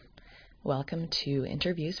Welcome to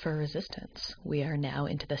Interviews for Resistance. We are now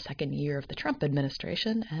into the second year of the Trump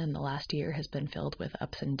administration, and the last year has been filled with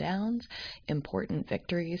ups and downs, important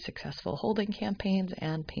victories, successful holding campaigns,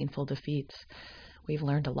 and painful defeats. We've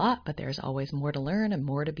learned a lot, but there's always more to learn and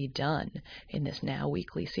more to be done. In this now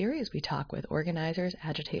weekly series, we talk with organizers,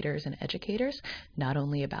 agitators, and educators, not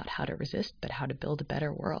only about how to resist, but how to build a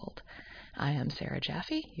better world. I am Sarah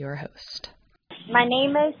Jaffe, your host. My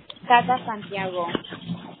name is Tata Santiago.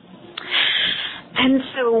 And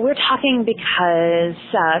so we're talking because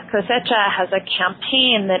Cosecha has a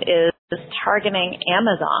campaign that is targeting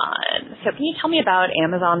Amazon. So can you tell me about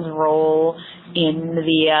Amazon's role in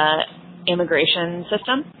the immigration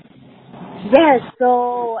system? Yes,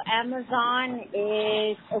 so Amazon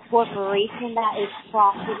is a corporation that is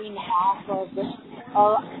profiting off of the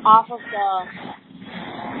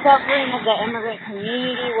suffering of the immigrant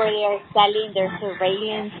community, where they are selling their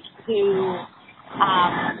surveillance to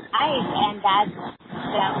ICE, and that's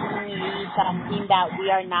definitely something that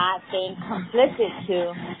we are not being complicit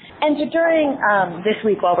to. And so during this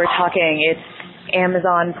week while we're talking, it's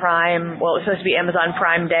Amazon Prime, well, it's supposed to be Amazon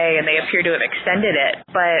Prime Day, and they appear to have extended it,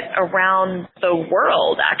 but around the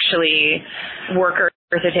world, actually, workers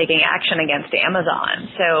are taking action against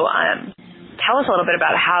Amazon. So tell us a little bit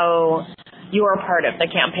about how your part of the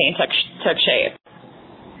campaign took shape.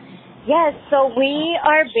 Yes, so we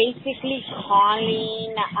are basically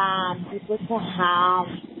calling people to have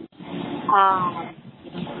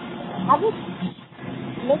a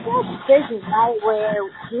little decision, right, where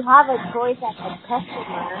you have a choice as a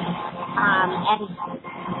customer, and at the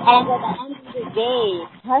end of the day,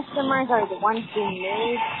 customers are the ones who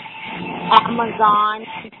make Amazon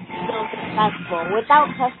so successful. Without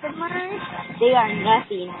customers, they are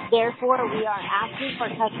nothing. Therefore, we are asking for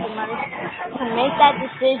customers to make that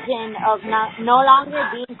decision of no longer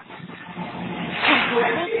being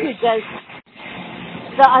complicit to just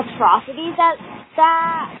the atrocities that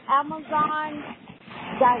Amazon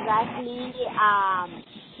directly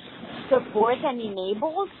supports and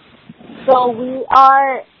enables. So we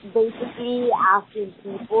are basically asking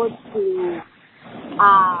people to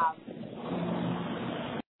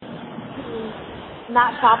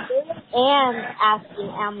not shop there, and asking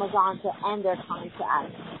Amazon to end their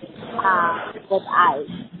contract with ICE.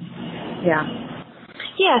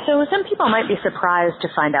 Yeah, so some people might be surprised to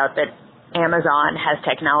find out that Amazon has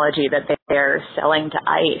technology that they're selling to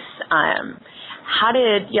ICE. How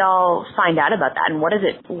did y'all find out about that, and what is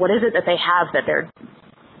it that they have that they're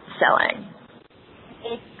selling?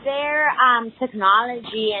 It's their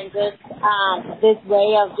technology and just this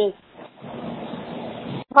way of just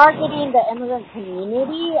targeting the immigrant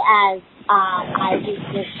community as ICE is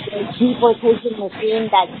just a deportation machine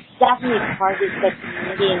that definitely targets the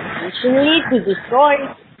community intentionally to destroy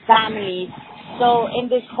families. So in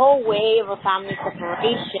this whole wave of family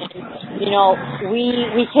separation,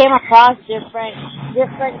 we came across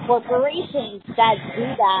different corporations that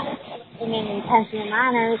do that in an intentional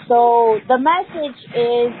manner. So the message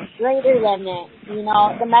is greater than it.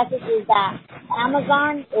 The message is that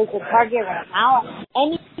Amazon is a target right now.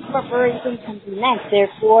 Any corporation can be next.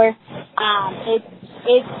 Therefore,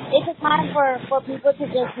 it's a time for people to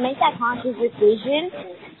just make that conscious decision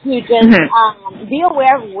to just be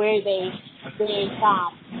aware of where they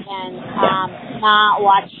shop and not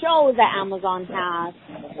watch shows that Amazon has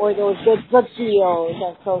or those good book deals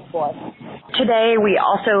and so forth. Today we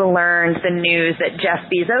also learned the news that Jeff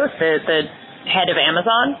Bezos, the head of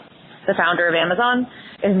Amazon, the founder of Amazon,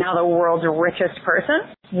 is now the world's richest person.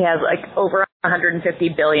 He has over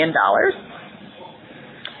 $150 billion.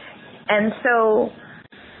 And so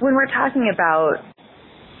when we're talking about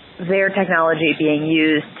their technology being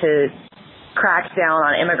used to crack down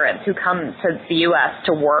on immigrants who come to the U.S.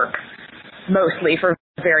 to work mostly for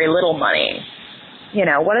very little money,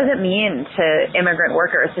 what does it mean to immigrant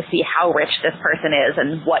workers to see how rich this person is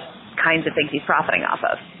and what kinds of things he's profiting off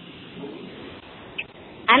of?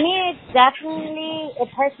 I mean, it's definitely it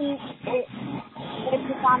personifies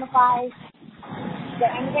the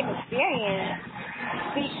immigrant experience.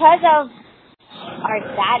 Because of our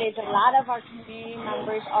status, a lot of our community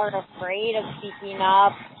members are afraid of speaking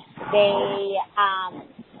up. They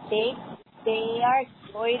are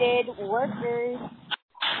exploited workers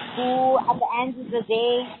who, at the end of the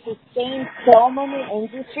day, sustain so many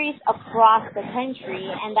industries across the country,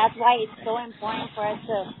 and that's why it's so important for us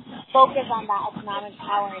to focus on that economic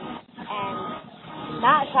power and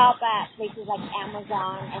not shop at places like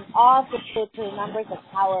Amazon, and also to members of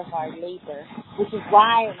power of our labor, which is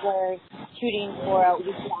why we're shooting for a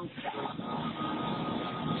week-long strike.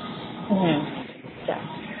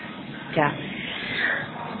 Yeah.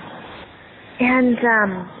 And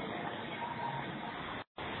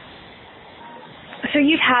So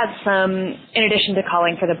you've had some, in addition to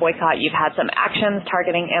calling for the boycott, you've had some actions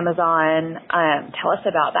targeting Amazon. Tell us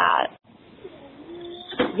about that.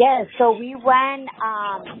 Yes, so we went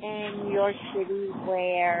in New York City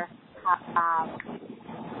where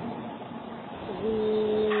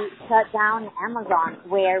we shut down Amazon,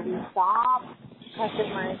 where we saw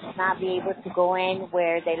customers not be able to go in,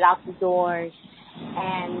 where they locked the doors,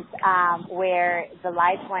 and where the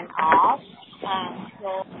lights went off.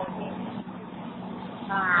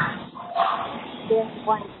 This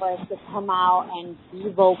one was to come out and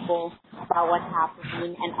be vocal about what's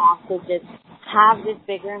happening, and also just have this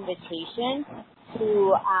bigger invitation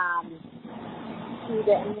to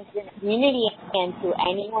the immigrant community and to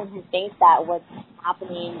anyone who thinks that what's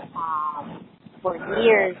happening for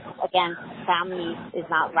years against families is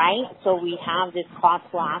not right. So we have this call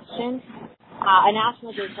to action, a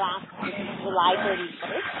national day to action, July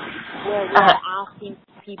 31st, where we are asking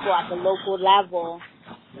people at the local level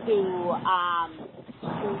to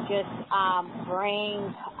just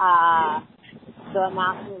bring the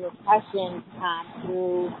national repression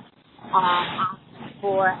through asking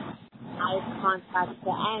for ICE contracts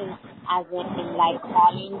to end, as in like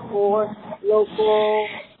calling for local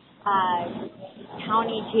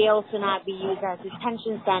county jails to not be used as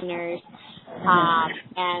detention centers,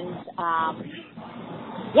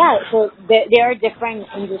 so there are different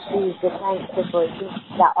industries, different corporations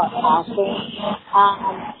that are also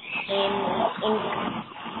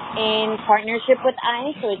in partnership with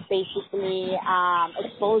ICE, so it's basically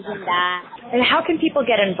exposing that. And how can people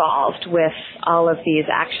get involved with all of these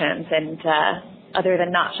actions? And other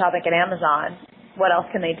than not shopping at Amazon, what else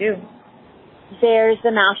can they do? There's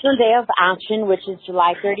the National Day of Action, which is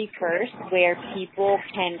July 31st, where people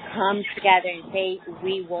can come together and say,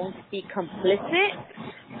 we won't be complicit.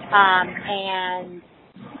 And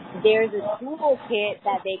there's a toolkit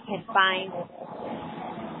that they can find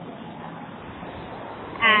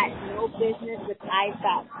at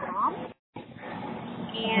nobusinesswithice.com.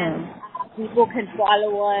 And people can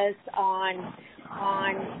follow us on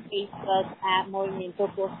Facebook at Movimiento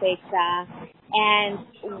Cosecha. And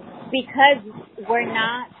because we're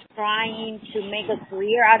not trying to make a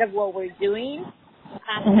career out of what we're doing,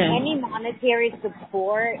 any monetary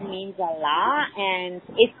support means a lot. And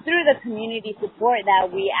it's through the community support that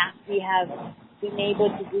we actually have been able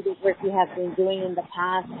to do the work we have been doing in the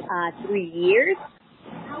past 3 years.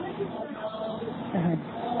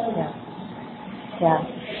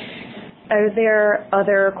 Are there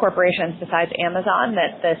other corporations besides Amazon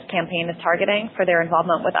that this campaign is targeting for their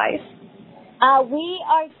involvement with ICE? We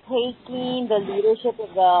are taking the leadership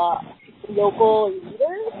of the local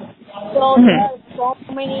leaders. So there are so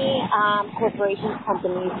many corporations,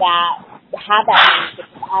 companies that have that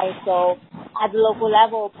leadership with ICE. So at the local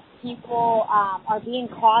level, people are being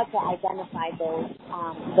called to identify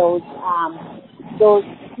those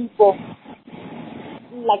people,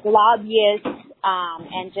 like lobbyists,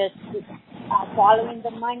 and just following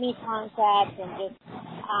the money concept, and just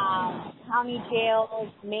county jails,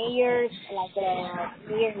 mayors, like the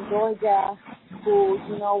mayor in Georgia, who,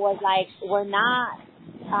 was like, we're not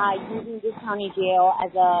using this county jail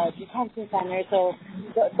as a detention center. So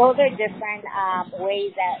those are different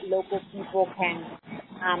ways that local people can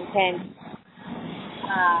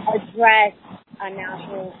address a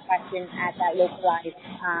national question at that localized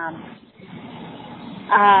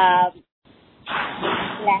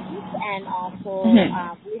lens. And also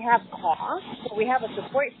we have costs. So we have a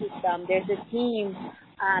support system. There's a team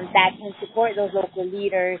that can support those local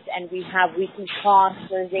leaders, and we have weekly calls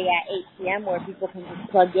Thursday at 8 p.m. where people can just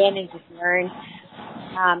plug in and just learn,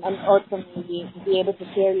 and ultimately be able to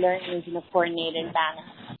share learnings in a coordinated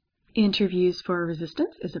manner. Interviews for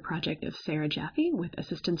Resistance is a project of Sarah Jaffe with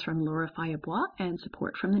assistance from Laura Fayebois and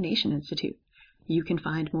support from the Nation Institute. You can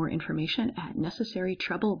find more information at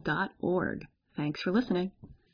necessarytrouble.org. Thanks for listening.